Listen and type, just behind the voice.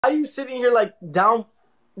are you sitting here like down?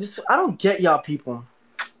 I don't get y'all people.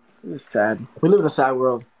 It's sad. We live in a sad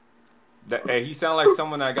world. Hey, he sound like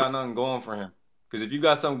someone that got nothing going for him. Because if you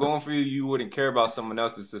got something going for you, you wouldn't care about someone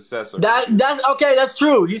else's success. That's okay. That's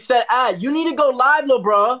true. He said, "Add. You need to go live, little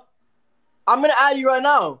bro. I'm gonna add you right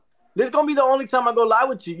now. This is gonna be the only time I go live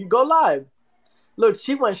with you. You go live. Look,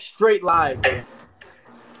 she went straight live.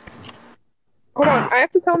 Hold on, I have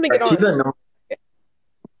to tell him to get She's on. annoying.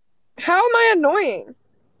 How am I annoying?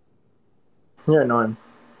 You're annoying.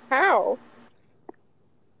 How?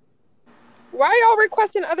 Why are y'all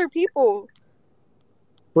requesting other people?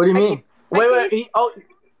 What do you mean? Wait.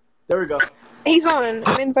 There we go. He's on.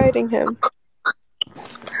 I'm inviting him.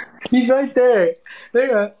 He's right there. There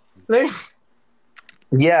you go.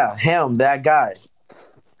 Yeah, him, that guy.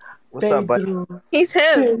 What's up, buddy? He's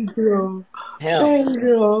him.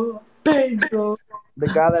 Pedro. The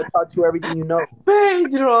guy that taught you everything you know.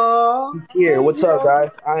 Pedro. He's here. What's up,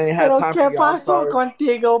 guys? I ain't had time for you. ¿Qué pasó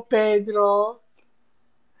contigo, Pedro?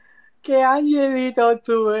 ¿Qué angelito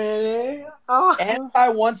tú eres? Oh. Anti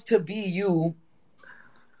wants to be you.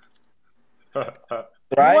 Right?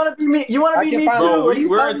 You want to be me too? Bro, what are you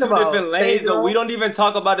we're talking in two about, different lanes, Pedro? so we don't even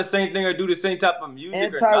talk about the same thing or do the same type of music.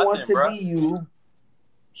 Anti or nothing, wants to bro. be you.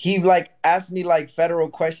 He asked me federal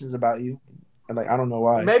questions about you. And I don't know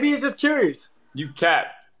why. Maybe he's just curious. You cap.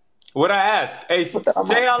 What I asked? Hey, say it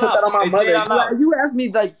out Put that on my loud. Hey, say it out mother. loud. You asked me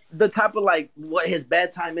the type of what his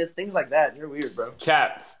bedtime is, things like that. You're weird, bro.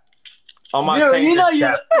 Cap. On my You know you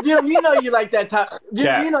like that type.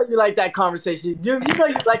 You know you like that conversation. You know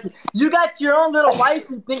you like. You got your own little wife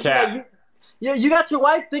and thinking that you got your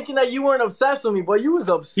wife thinking that you weren't obsessed with me, boy. You was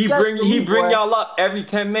obsessed. He bring y'all up every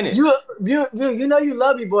 10 minutes. You know you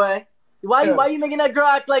love me, boy. Why you making that girl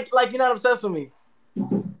act like you're not obsessed with me?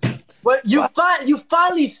 But you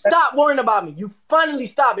finally stopped worrying about me. You finally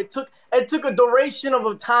stopped. It took a duration of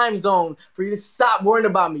a time zone for you to stop worrying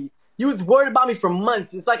about me. You was worried about me for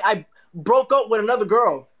months. It's like I broke up with another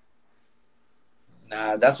girl.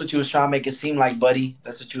 Nah, that's what you was trying to make it seem like, buddy.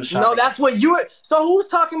 That's what you was trying. No, that's what you were. So who's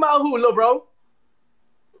talking about who, little bro?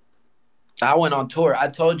 I went on tour. I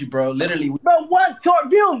told you, bro. Literally. Bro, what tour?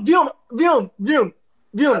 Vium.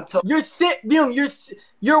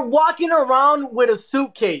 You're walking around with a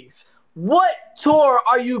suitcase. What tour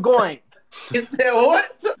are you going? You said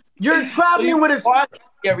what? You're traveling with a suitcase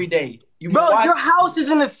every day. Bro, your house is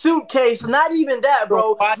in a suitcase. Not even that,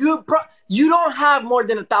 bro. You don't have more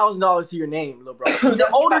than $1,000 to your name, little bro.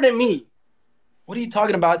 You're older than me. What are you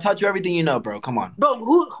talking about? I taught you everything you know, bro. Come on. Bro,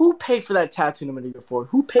 who paid for that tattoo number you're for?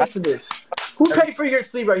 Who paid for this? Who paid for your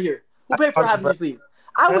sleeve right here? Who paid for having your sleeve?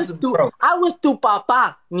 I was tu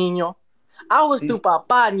papá, niño. I was tu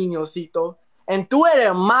papá, niñocito. And tú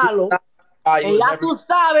eres malo. Y ya tú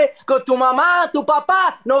sabes que tu mamá, tu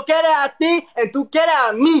papá no quiere a ti and tú quieres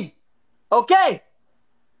a mí. Okay.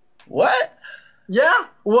 What? Yeah.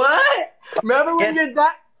 What? Remember when your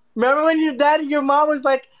dad and your mom was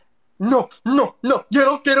like, no, yo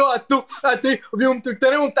no quiero a ti, Vium, tú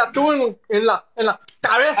tienes un tatu en la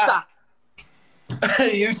cabeza.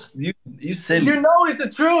 You silly. You know it's the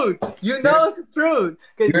truth. You know it's the truth.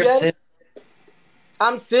 You're silly.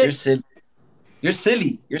 I'm sick. You're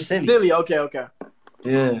silly. Silly. Okay.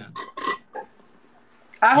 Yeah.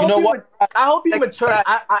 I hope you matured.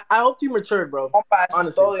 I hope you matured, bro.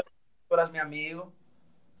 Honestly. Mi amigo.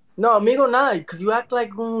 No, amigo, nada. Because you act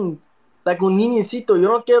like un niñecito. Yo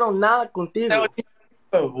no quiero nada contigo.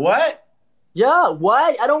 What? Yeah,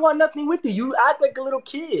 what? I don't want nothing with you. You act like a little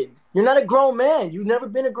kid. You're not a grown man. You've never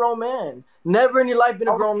been a grown man. Never in your life been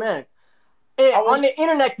a grown man. And on the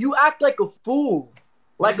internet, you act like a fool.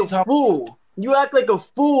 Like a fool. You act like a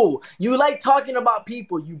fool. You like talking about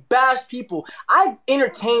people. You bash people. I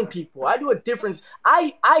entertain people. I do a difference.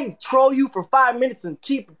 I troll you for 5 minutes and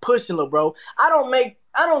keep pushing, little bro. I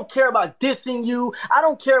don't care about dissing you. I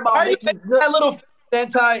don't care about making that little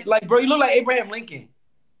anti. Bro, you look like Abraham Lincoln.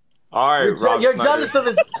 All right, you're jealous of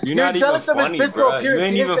his. You're not even funny, bro. You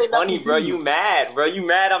ain't even funny, bro. You mad, bro. You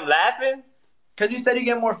mad? I'm laughing. Cause you said you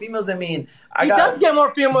get more females than me. He does get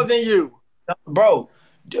more females than you, bro.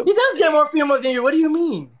 He does get more females than you. What do you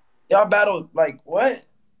mean? Y'all battle what?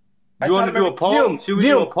 You want to do a poem? Should we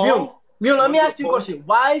do a poem? Let me ask you a question.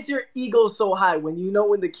 Why is your ego so high when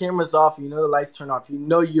the camera's off, the lights turn off, you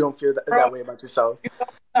don't feel that way about yourself?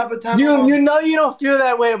 You know you don't feel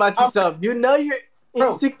that way about yourself. You know your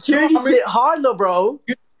insecurities hit hard, though, bro.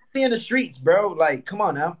 You're in the streets, bro. Come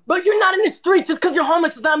on now. But you're not in the streets. Just because you're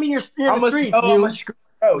homeless does not mean you're in the streets.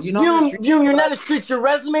 Bro, you're not in the streets. Your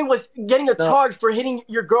resume was getting a charge for hitting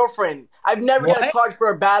your girlfriend. I've never got a charge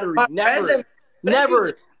for a battery.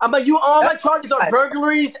 Never. But you, all my That's charges are fine.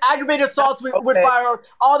 burglaries, aggravated assaults with Okay. firearms,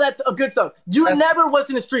 all that good stuff. You That's- never was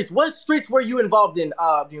in the streets. What streets were you involved in,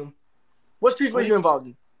 Vium? What streets were you involved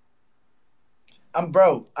in?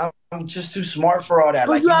 I'm just too smart for all that.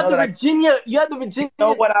 Bro, Like, you you have know the that Virginia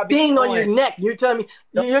know what I be thing on your doing. neck. You're telling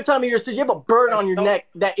me you're streets. You have a bird on your neck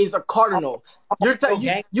that is a cardinal. You're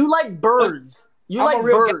you like birds. You I'm like a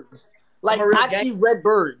real birds. Like I'm a real actually red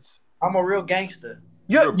birds. I'm a real gangster.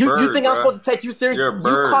 You're a You bird, think I'm bruh. supposed to take you serious? You're a You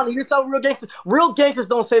bird. calling yourself a real gangster? Real gangsters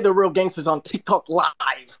don't say they're real gangsters on TikTok live.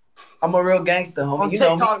 I'm a real gangster, homie. On You know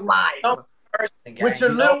me. TikTok live. You know me in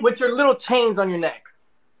person, gang. With your little chains on your neck.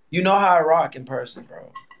 You know how I rock in person,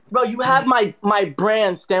 bro. Bro, you have my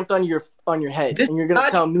brand stamped on your head, This and you're gonna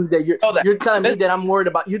not- tell me that know that. you're telling me This- that I'm worried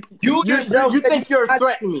about you. You yourself said think this you're is not-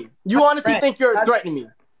 threatening me. You honestly brand. think you're Not- threatening me.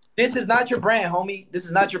 This is not your brand, homie. This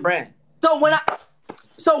is not your brand. So when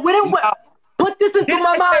put this into Didn't my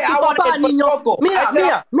I mind, say I wanted papá, to put niño. local? I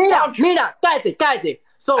said Mira, cállate.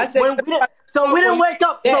 So I said- when we didn't wake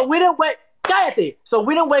up. Yeah. So we didn't wake. Cállate. So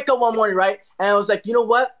we didn't wake up one morning, right? And I was like, you know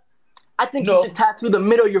what? I think No. you should tattoo the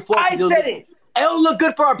middle of your forehead. I said it. It'll look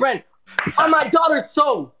good for our brand. On my daughter's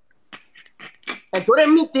soul. And tú eres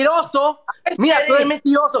mentiroso. Mira, tú eres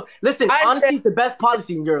mentiroso. Listen, I honesty said- is the best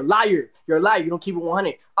policy. You're a liar. You're a liar. You don't keep it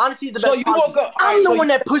 100. Honesty is the So best you policy. woke up- I'm alright, the so one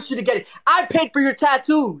that pushed you to get it. I paid for your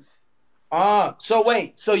tattoos. So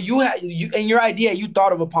wait. So you in your idea, you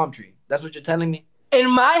thought of a palm tree. That's what you're telling me? In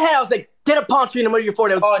my head, I was like, get a palm tree in the middle of your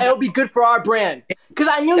forehead. Oh, no. It'll be good for our brand. Because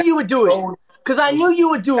I knew you would do it. Because I knew you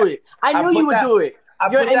would do it. I knew you would do it.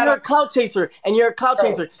 You're a clout chaser, and you're a clout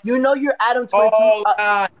chaser. You know you're Adam 22. Oh,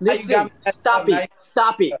 now you Listen, got me messed stop up, now.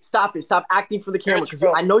 it. Stop acting for the camera, because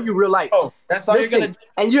Bro. I know you real life. Oh, that's all you're Listen, gonna do.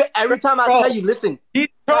 and you every time I Bro. tell you, listen. He's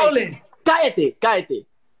trolling. Cállate.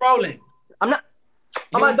 Trolling. I'm not.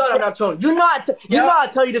 Oh my God, I'm not trolling. You know I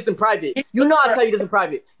tell you this in private. You know I tell you this in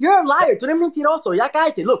private. You're a liar. Tú eres mentiroso. Ya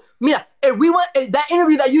cállate. Look, mira, if that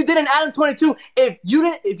interview that you did in Adam 22, if you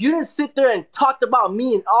didn't sit there and talked about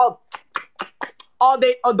me and all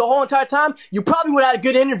day, the whole entire time, you probably would have had a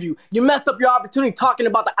good interview. You messed up your opportunity talking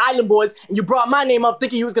about the Island Boys, and you brought my name up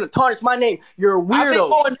thinking you was gonna tarnish my name. You're a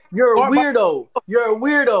weirdo. You're a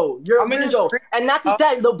weirdo. And not just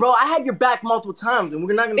that, though, bro. I had your back multiple times, and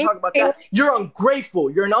we're not gonna talk about that. You're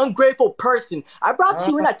ungrateful. You're an ungrateful person. I brought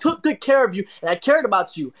you in. I took good care of you, and I cared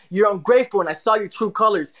about you. You're ungrateful, and I saw your true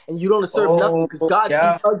colors, and you don't deserve nothing because God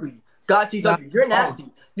sees ugly. God sees ugly. You're nasty.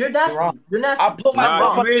 You're nasty. You're nasty. I put my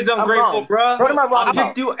Nah, you is ungrateful, bro. What am I wrong I about?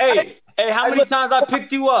 picked you. Hey, how many times I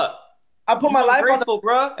picked you up? I put my life on the Ungrateful,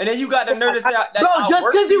 bro. And then you got the nerve to say that. Bro, I just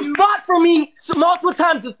work because for you fought for me multiple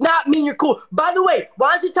times does not mean you're cool. By the way,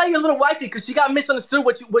 why don't you tell your little wifey, because she got misunderstood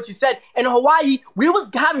what you said. In Hawaii, we was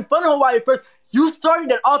having fun in Hawaii first. You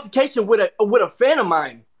started an altercation with a fan of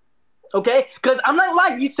mine. Okay? Because I'm not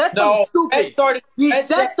lying. You said something stupid. You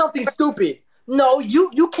said something stupid. No,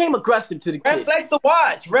 you came aggressive to the kid. Reflex the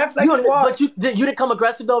watch. Reflex the watch. But you didn't come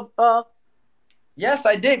aggressive though. Yes,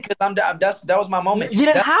 I did, because that was my moment. You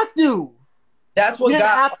didn't have to. That's what You didn't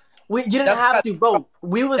got. you didn't have to, bro.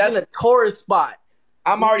 We was in a tourist spot.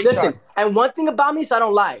 I'm already Listen, started. and one thing about me is I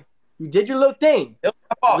don't lie. You did your little thing. It was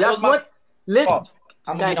my fault. It was my Listen, fault.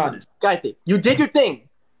 I'm gonna be honest. Cállate. You did your thing.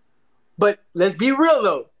 But let's be real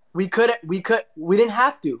though. We didn't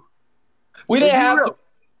have to. We didn't Let's be have real. to.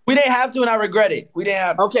 We didn't have to, and I regret it. We didn't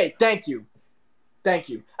have to. Okay, thank you.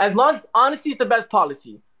 As long as honesty is the best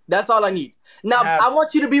policy. That's all I need. Now I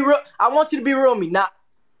want you to be real. I want you to be real with me. Now,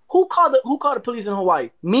 who called the police in Hawaii?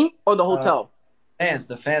 Me or the hotel?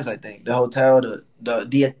 The fans, I think. The hotel,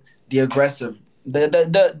 the aggressive,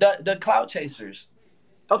 the clout chasers.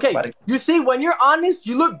 Okay, you see, when you're honest,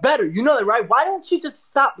 you look better. You know that, right? Why don't you just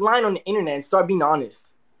stop lying on the internet and start being honest?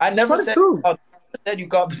 I never Tell the said truth. you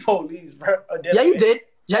called the police, bro. Yeah, you did.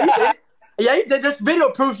 Yeah, you did. There's video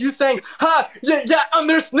proof you saying, I'm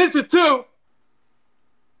their snitches too.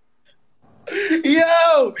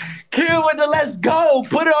 Yo, kill with the let's go.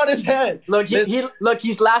 Put it on his head. Look,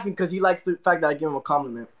 he's laughing because he likes the fact that I give him a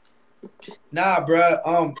compliment. Nah,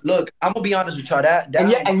 bro. Look, I'm gonna be honest with y'all.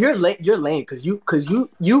 And you're lame. You're lame because you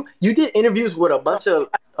did interviews with a bunch of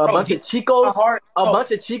chicos,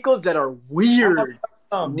 bunch of chicos that are weird.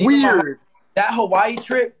 Weird. That Hawaii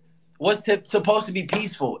trip was supposed to be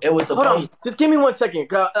peaceful. It was supposed. Hold on, just give me 1 second.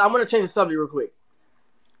 I'm gonna change the subject real quick.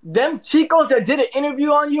 Them chicos that did an interview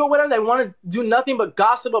on you or whatever, they want to do nothing but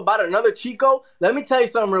gossip about another chico. Let me tell you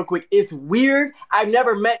something real quick. It's weird. I've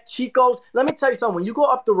never met chicos. Let me tell you something. When you go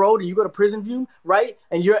up the road and you go to Prison View, right?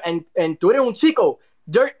 And you're and tú eres un chico.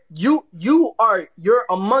 You're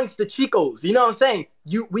amongst the Chicos. You know what I'm saying?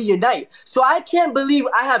 We unite. So I can't believe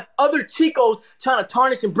I have other Chicos trying to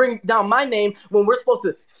tarnish and bring down my name when we're supposed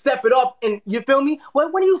to step it up. And you feel me?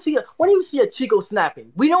 When do you see a Chico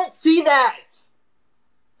snapping? We don't see that.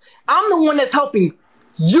 I'm the one that's helping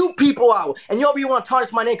you people out, and you already want to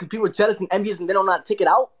tarnish my name because people are jealous and envious and they don't know how to take it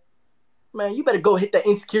out. Man, you better go hit that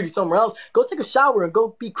insecurity somewhere else. Go take a shower and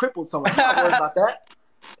go be crippled somewhere. I'm not worried about that.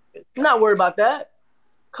 I'm not worried about that.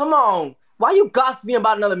 Come on. Why you gossiping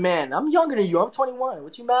about another man? I'm younger than you. I'm 21.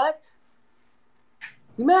 What, you mad?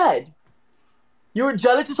 You mad? You were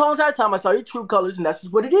jealous this whole entire time. I saw your true colors, and that's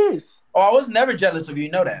just what it is. Oh, I was never jealous of you.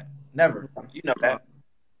 You know that. Never. You know that.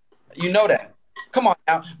 You know that. Come on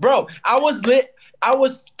now. Bro, I was lit. I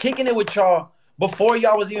was kicking it with y'all before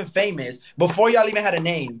y'all was even famous, before y'all even had a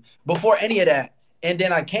name, before any of that. And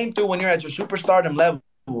then I came through when you're at your superstardom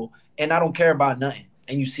level, and I don't care about nothing.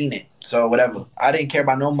 And you seen it. So whatever. I didn't care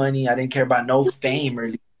about no money. I didn't care about no fame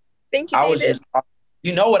really. Thank you, I was David. just,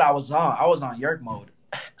 you know what I was on. I was on Yerk mode.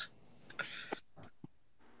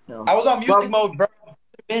 No. I was on music mode, bro. Could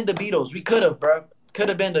have been the Beatles. We could have, bro. Could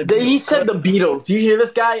have been the Beatles. He said the Beatles. You hear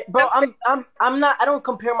this guy? Bro, I'm not, I don't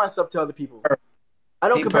compare myself to other people. I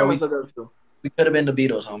don't compare myself to other people. We could have been the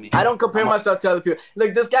Beatles, homie. I don't compare myself to other people.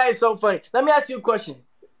 Like, this guy is so funny. Let me ask you a question.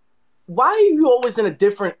 Why are you always in a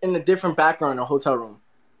different background in a hotel room?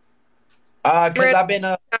 Because I've been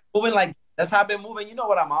moving like, that's how I've been moving. You know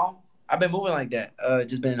what I'm on. I've been moving like that.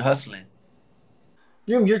 Just been hustling.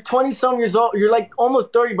 You're 20-some years old. You're like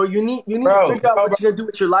almost 30, bro. You need to figure out what you're going to do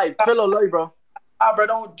with your life. Trillo, love you, bro. Bro,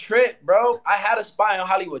 don't trip, bro. I had a spot in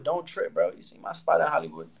Hollywood. Don't trip, bro. You see my spot in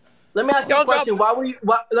Hollywood. Let me ask you a question. Let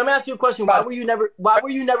me ask you a question. Why were you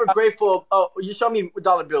never grateful? Oh, you showed me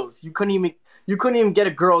dollar bills. You couldn't even get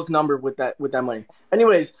a girl's number with that money.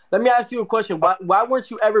 Anyways, let me ask you a question. Why weren't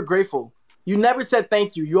you ever grateful? You never said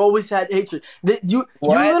thank you. You always had hatred. You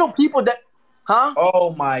little people that, huh?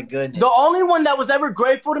 Oh my goodness. The only one that was ever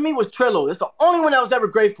grateful to me was Trillo. That's the only one that was ever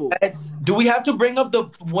grateful. Do we have to bring up do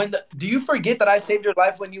you forget that I saved your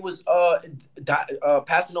life when you was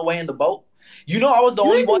passing away in the boat? You know I was the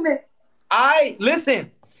only one. Listen.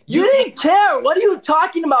 You didn't care. What are you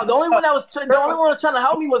talking about? The only one that was trying to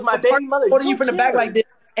help me was my baby mother. Holding you from the back like this,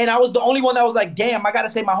 and I was the only one that was like, "Damn, I gotta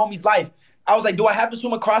save my homie's life." I was like, "Do I have to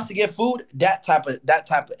swim across to get food?" That type of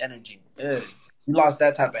energy. Ugh. You lost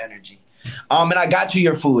that type of energy. And I got you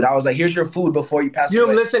your food. I was like, "Here's your food before you pass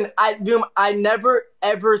away." Listen, I never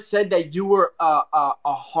ever said that you were a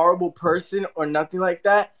horrible person or nothing like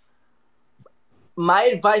that. My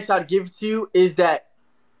advice I'd give to you is that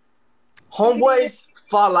homeboys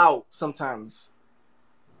fall out sometimes.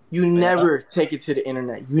 You never take it to the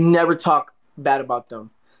internet. You never talk bad about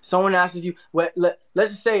them. Someone asks you, let's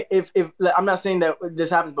just say if I'm not saying that this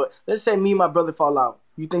happens, but let's say me and my brother fall out.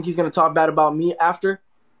 You think he's gonna talk bad about me after?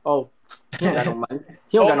 Oh, he don't got no money.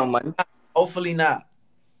 He don't got no money. Hopefully not.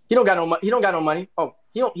 He don't got no money. He don't got no money. Oh,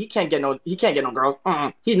 he can't get no girls.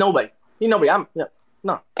 He's nobody. He's nobody.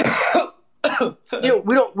 No.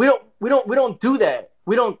 We don't do that.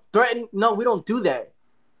 We don't threaten. No, we don't do that.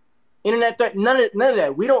 Internet threat. None of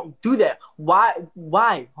that. We don't do that. Why?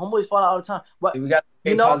 Homeboys fall out all the time. What? We got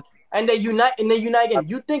and they unite again.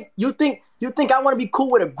 You think I want to be cool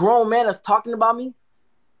with a grown man that's talking about me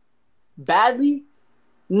badly?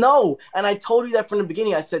 No. And I told you that from the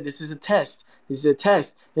beginning. I said this is a test. This is a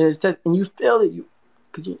test. And you failed it.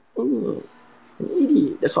 Because you're an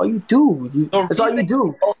idiot. That's all you do. That's all you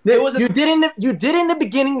do. You did in the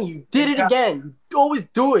beginning. You did it again. You always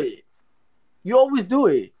do it. Your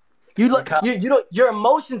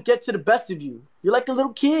emotions get to the best of you. You're like a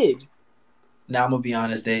little kid. Now I'm gonna be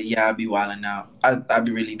honest. I be wilding now. I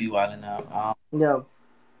be really be wilding now. Yeah.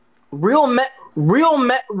 Real men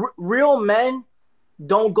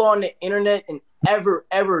don't go on the internet and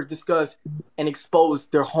ever discuss and expose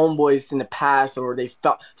their homeboys in the past or they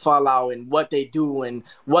fall out and what they do and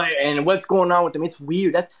what's going on with them. It's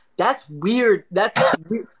weird. That's weird.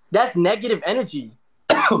 That's negative energy.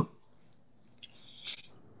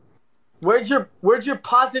 Where'd your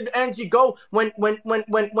positive energy go when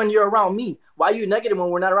you're around me? Why are you negative when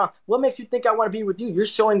we're not around? What makes you think I want to be with you? You're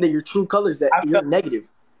showing that your true colors that you're negative.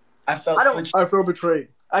 I felt betrayed.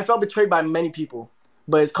 I felt betrayed by many people.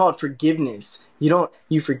 But it's called forgiveness. You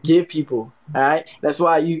forgive people. All right? That's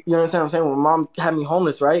why you understand what I'm saying? When my mom had me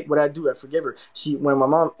homeless, right? What did I do? I forgave her. My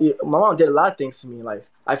mom did a lot of things to me in life.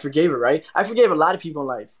 I forgave her, right? I forgave a lot of people in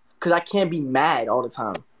life because I can't be mad all the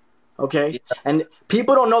time. Okay? Yeah. And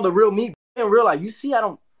people don't know the real me in real life. You see, I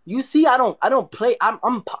don't play.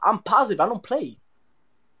 I'm positive. I don't play.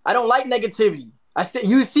 I don't like negativity. I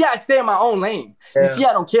stay in my own lane. Yeah. You see,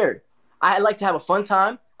 I don't care. I like to have a fun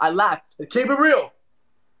time. I laugh. Let's keep it real.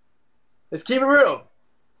 Let's keep it real.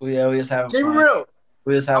 Yeah, we just having Keep fun. it real.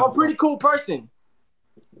 We just having I'm a pretty cool person.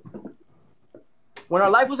 When our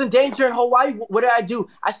life was in danger in Hawaii, what did I do?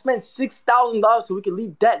 I spent $6,000 so we could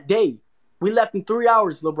leave that day. We left in 3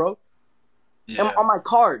 hours, little bro. Yeah. On my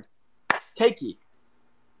card. Take it.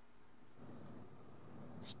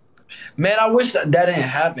 Man, I wish that didn't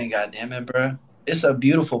happen, goddamn it, bro. It's a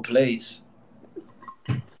beautiful place.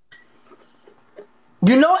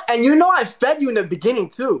 You know I fed you in the beginning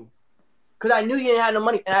too. Cause I knew you didn't have no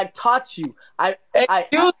money, and I taught you. I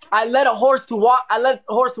led a horse to water. I led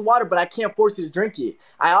a horse to water, but I can't force you to drink it.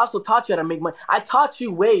 I also taught you how to make money. I taught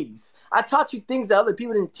you ways. I taught you things that other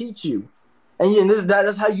people didn't teach you. And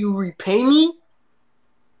that's how you repay me?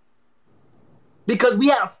 Because we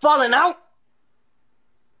had a falling out?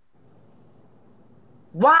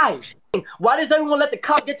 Why? Why does everyone let the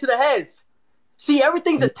cop get to the heads? See,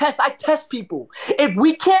 everything's a test. I test people. If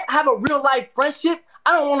we can't have a real life friendship,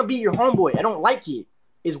 I don't want to be your homeboy. I don't like it.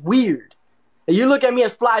 It's weird. And you look at me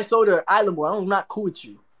as Fly Soda Island Boy. I'm not cool with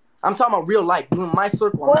you. I'm talking about real life. You in my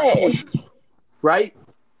circle. I'm not cool with you. Right?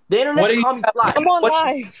 The internet call me Fly. I'm on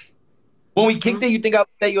live. When we kicked it, you think I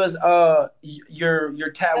looked at you as your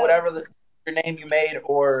tat, whatever your name you made,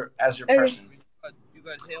 or as your person?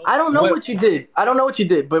 I don't know what you did. I don't know what you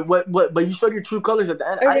did, but but you showed your true colors at the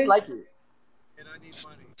end. I didn't like it.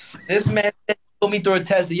 This man put me through a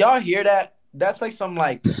test. Did y'all hear that? That's like some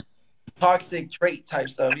like toxic trait type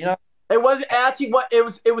stuff, you know? It wasn't actually what it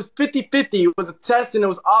was 50-50. It was a test, and it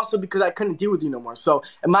was also because I couldn't deal with you no more. So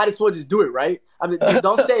I might as well just do it, right? I mean,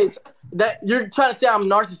 don't say that you're trying to say I'm a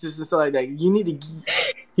narcissist and stuff like that. You need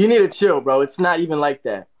to chill, bro. It's not even like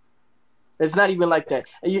that. It's not even like that.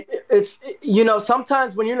 It's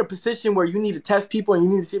sometimes when you're in a position where you need to test people and you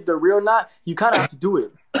need to see if they're real or not, you kind of have to do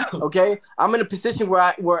it. Okay, I'm in a position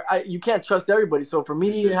where you can't trust everybody. So for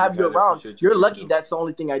me to have you around, you're lucky. That's the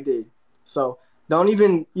only thing I did. So don't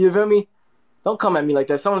even, you feel me? Don't come at me like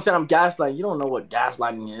that. Someone said I'm gaslighting. You don't know what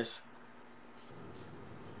gaslighting is.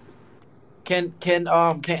 Can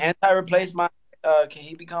Anti replace my? Can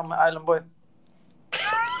he become an Island Boy?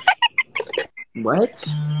 What?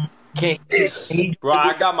 Can he, Bro,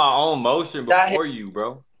 I got my own motion before you,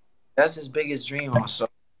 bro. That's his biggest dream, also.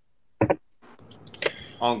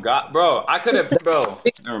 On God, bro, I could have, bro.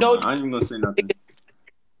 Never mind. I ain't even gonna say nothing.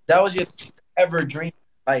 That was your ever dream.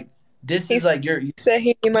 Like this is like your. You said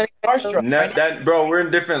he need money. That, bro, we're in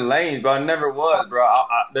different lanes, but I never was, bro.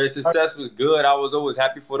 Their success was good. I was always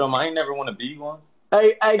happy for them. I ain't never want to be one.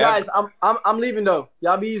 Hey, guys, I'm leaving though.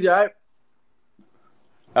 Y'all be easy, all right?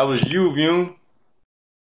 That was you, Vium.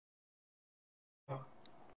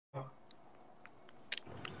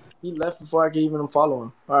 He left before I could even follow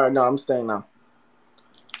him. All right, no, I'm staying now.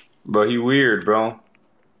 Bro, he weird, bro.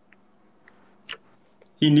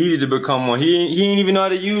 He needed to become one. He ain't even know how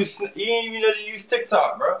to use. He ain't even know how to use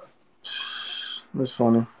TikTok, bro. That's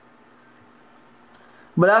funny.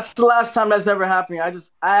 But that's the last time that's ever happened.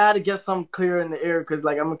 I had to get something clear in the air because,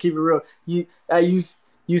 like, I'm gonna keep it real. You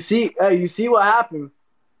see what happened.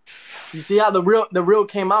 You see how the real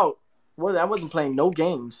came out. Well, I wasn't playing no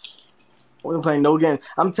games. I'm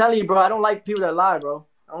telling you, bro. I don't like people that lie, bro.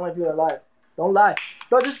 I don't like people that lie. Don't lie,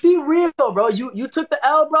 bro. Just be real, bro. You took the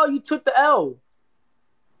L, bro. You took the L.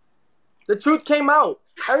 The truth came out.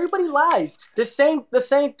 Everybody lies. The same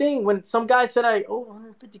thing when some guy said,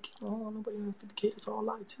 150K. Oh, nobody 150K. That's all a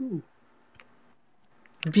lie too.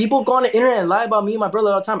 People go on the internet and lie about me and my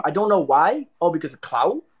brother all the time. I don't know why. Oh, because of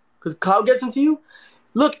clout. Because clout gets into you.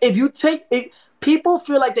 Look, if people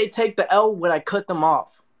feel like they take the L when I cut them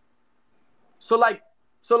off. So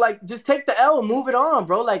just take the L and move it on,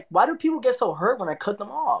 bro. Like, why do people get so hurt when I cut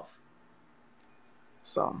them off?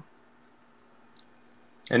 So.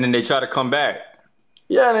 And then they try to come back.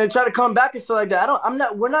 Yeah, and they try to come back and stuff like that. I'm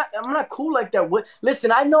not cool like that.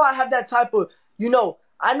 Listen, I know I have that type of,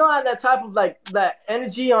 like that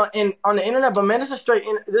energy on the internet, but man, this is straight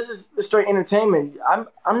entertainment. I'm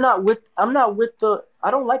not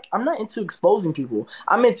into exposing people.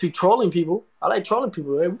 I'm into trolling people. I like trolling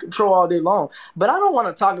people. We can troll all day long. But I don't want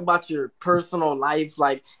to talk about your personal life,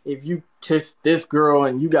 like if you kissed this girl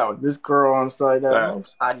and you got this girl and stuff like that. Get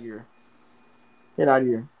out of here. Get out of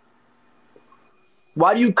here.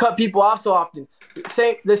 Why do you cut people off so often?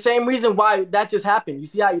 The same reason why that just happened. You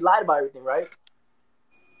see how you lied about everything, right?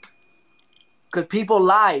 Because people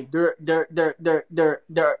lie. They're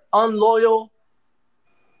unloyal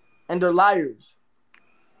and they're liars.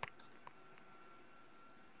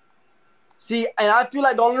 See, and I feel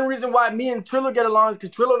like the only reason why me and Trillo get along is because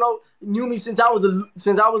Trillo knew me since I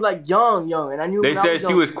was like young, and I knew. They said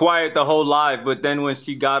she was quiet the whole life, but then when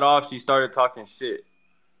she got off, she started talking shit.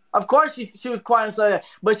 Of course, she was quiet and stuff like that,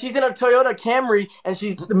 but she's in a Toyota Camry and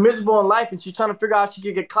she's miserable in life, and she's trying to figure out how she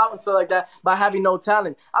could get clout and stuff like that by having no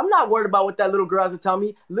talent. I'm not worried about what that little girl has to tell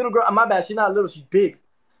me. Little girl, my bad, she's not little, she's big.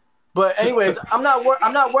 But anyways, I'm not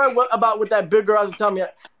worried about what that big girl has to tell me.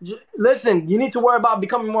 Listen, you need to worry about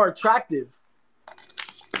becoming more attractive.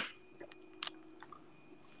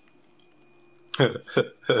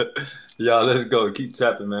 Y'all, let's go. Keep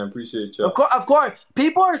tapping, man. Appreciate y'all. Of course.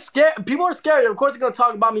 People are scared. People are scary. Of course, they're gonna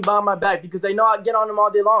talk about me behind my back because they know I get on them all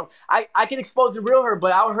day long. I can expose the real her,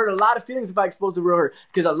 but I would hurt a lot of feelings if I expose the real her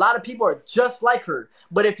because a lot of people are just like her.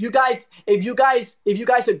 But if you guys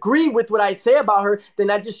agree with what I say about her, then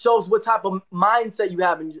that just shows what type of mindset you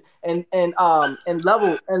have and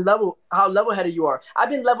level how level-headed you are. I've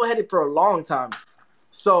been level-headed for a long time,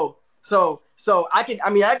 so I can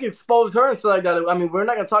expose her and stuff like that. I mean, we're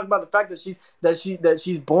not gonna talk about the fact that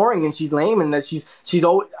she's boring and she's lame and that she's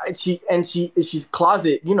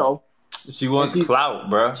closet, you know. She wants clout,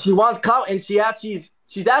 bro. She wants clout, and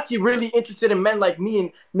she's actually really interested in men like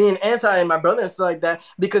me and Anti and my brother and stuff like that.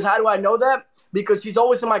 Because how do I know that? Because she's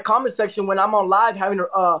always in my comment section when I'm on live having her.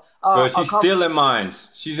 Bro, she's still in mines.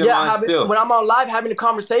 She's in mines still. When I'm on live having a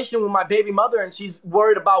conversation with my baby mother, and she's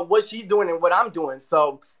worried about what she's doing and what I'm doing.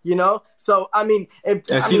 So. You know, so I mean,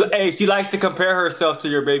 she likes to compare herself to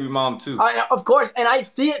your baby mom too. Of course, and I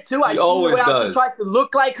see it too. I see the way she tries to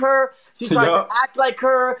look like her. She tries to act like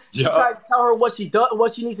her. She tries to tell her what she does,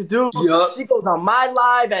 what she needs to do. She goes on my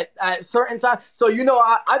live at certain times. So you know,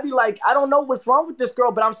 I'd be like, I don't know what's wrong with this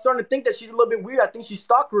girl, but I'm starting to think that she's a little bit weird. I think she's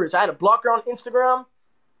stalkerish. I had to block her on Instagram.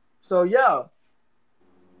 So yeah.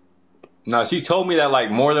 No, she told me that like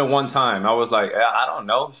more than one time. I was like, I don't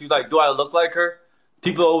know. She's like, do I look like her?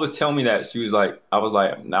 People always tell me that. I was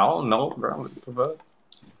like, I don't know, bro.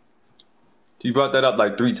 She brought that up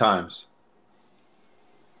like 3 times.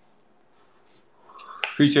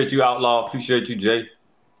 Appreciate you, Outlaw. Appreciate you, Jay.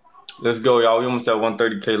 Let's go, y'all. We almost at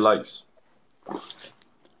 130K likes.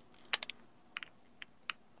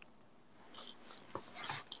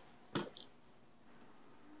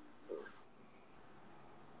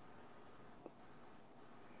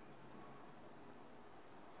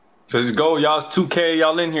 Let's go, y'all. It's 2K.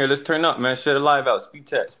 Y'all in here. Let's turn up, man. Share the live out. Speed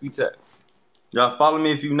tap. Y'all follow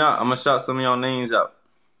me if you not. I'm going to shout some of y'all names out.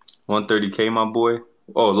 130K, my boy.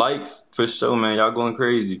 Oh, likes? For sure, man. Y'all going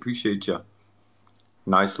crazy. Appreciate y'all.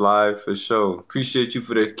 Nice live, for sure. Appreciate you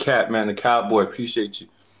for the cat, man. The cowboy. Appreciate you.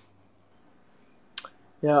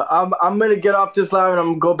 Yeah, I'm going to get off this live and I'm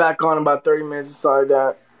going to go back on in about 30 minutes or so like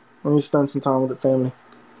that. Let me spend some time with the family.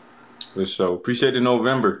 For sure. Appreciate the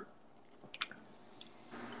November.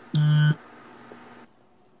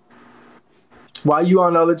 Why you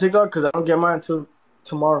on the other TikTok? Because I don't get mine until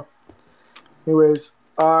tomorrow. Anyways,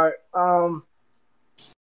 all right.